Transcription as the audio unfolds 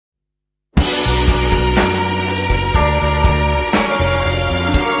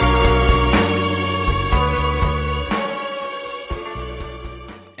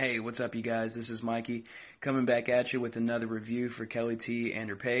what's up, you guys? This is Mikey coming back at you with another review for Kelly T and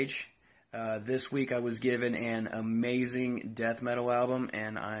her page. This week I was given an amazing death metal album,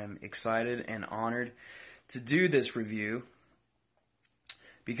 and I'm excited and honored to do this review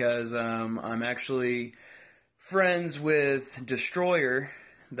because I'm actually friends with Destroyer.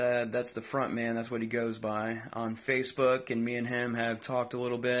 That's the front man, that's what he goes by, on Facebook, and me and him have talked a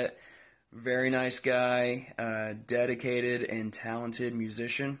little bit. Very nice guy, dedicated and talented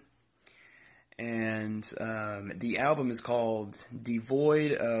musician. And the album is called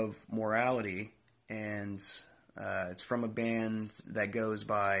Devoid of Morality, and it's from a band that goes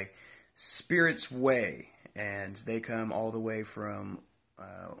by Spirit's Way, and they come all the way from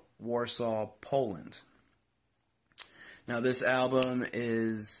Warsaw, Poland. Now, this album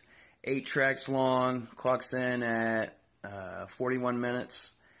is 8 tracks long, clocks in at 41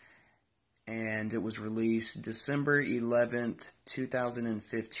 minutes, and it was released December 11th,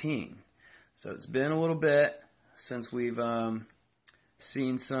 2015. So it's been a little bit since we've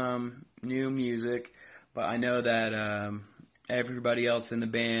seen some new music, but I know that everybody else in the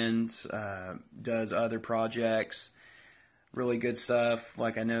band does other projects, really good stuff.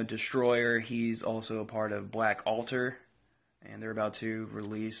 Like, I know Destroyer, he's also a part of Black Altar, and they're about to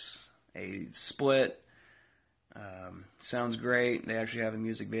release a split. Sounds great. They actually have a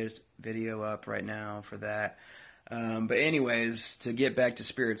music video up right now for that. But anyways, to get back to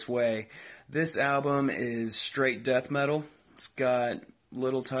Spirit's Way, this album is straight death metal. It's got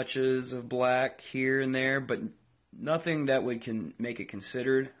little touches of black here and there, but nothing that would make it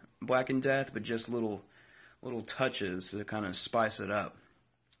considered black and death, but just little touches to kind of spice it up.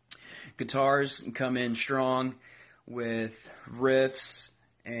 Guitars come in strong with riffs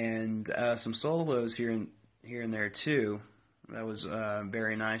and some solos here and there too. That was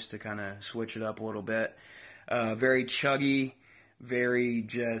very nice to kind of switch it up a little bit. Very chuggy, very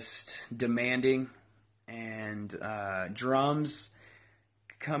just demanding, and drums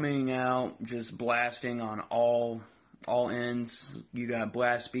coming out just blasting on all ends. You got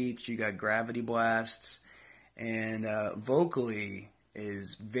blast beats, you got gravity blasts, and vocally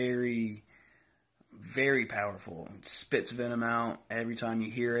is very, very powerful. It spits venom out every time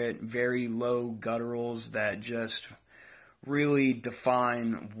you hear it. Very low gutturals that just really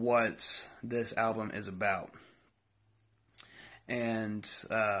define what this album is about. And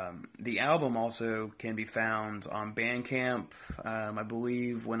the album also can be found on Bandcamp. I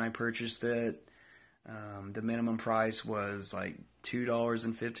believe when I purchased it, the minimum price was like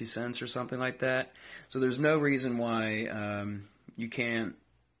 $2.50 or something like that. So there's no reason why you can't,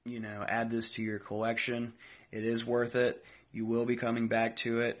 add this to your collection. It is worth it. You will be coming back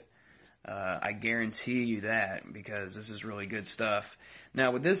to it. I guarantee you that, because this is really good stuff.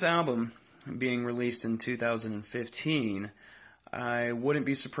 Now, with this album being released in 2015, I wouldn't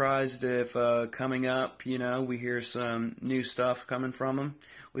be surprised if coming up, we hear some new stuff coming from them.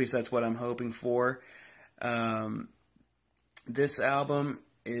 At least that's what I'm hoping for. This album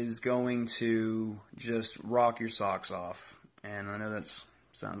is going to just rock your socks off. And I know that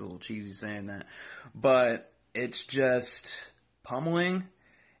sounds a little cheesy saying that, but it's just pummeling.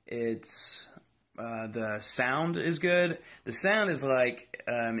 It's the sound is good. The sound is like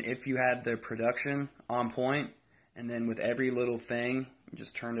if you had the production on point, and then with every little thing, you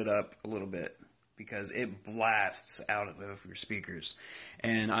just turn it up a little bit, because it blasts out of your speakers.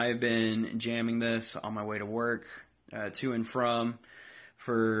 And I've been jamming this on my way to work, to and from,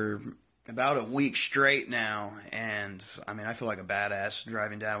 for about a week straight now. And I mean, I feel like a badass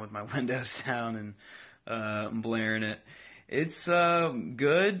driving down with my windows down and blaring it. It's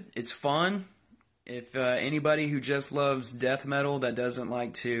good. It's fun. If anybody who just loves death metal, that doesn't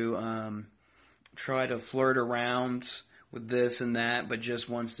like to try to flirt around with this and that, but just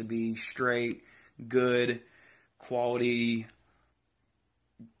wants to be straight, good, quality,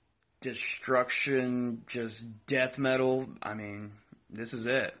 destruction, just death metal, I mean, this is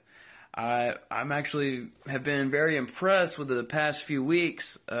it. I'm actually have been very impressed with the past few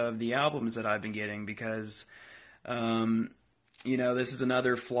weeks of the albums that I've been getting, because this is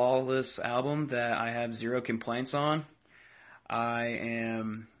another flawless album that I have zero complaints on. I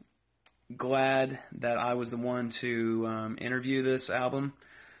am glad that I was the one to interview this album.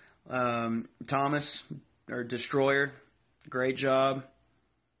 Thomas, or Destroyer, great job.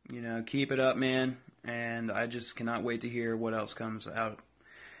 Keep it up, man. And I just cannot wait to hear what else comes out.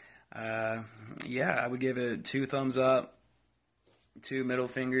 I would give it 2 thumbs up, 2 middle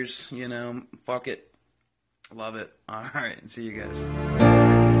fingers, fuck it. Love it. Alright, see you guys.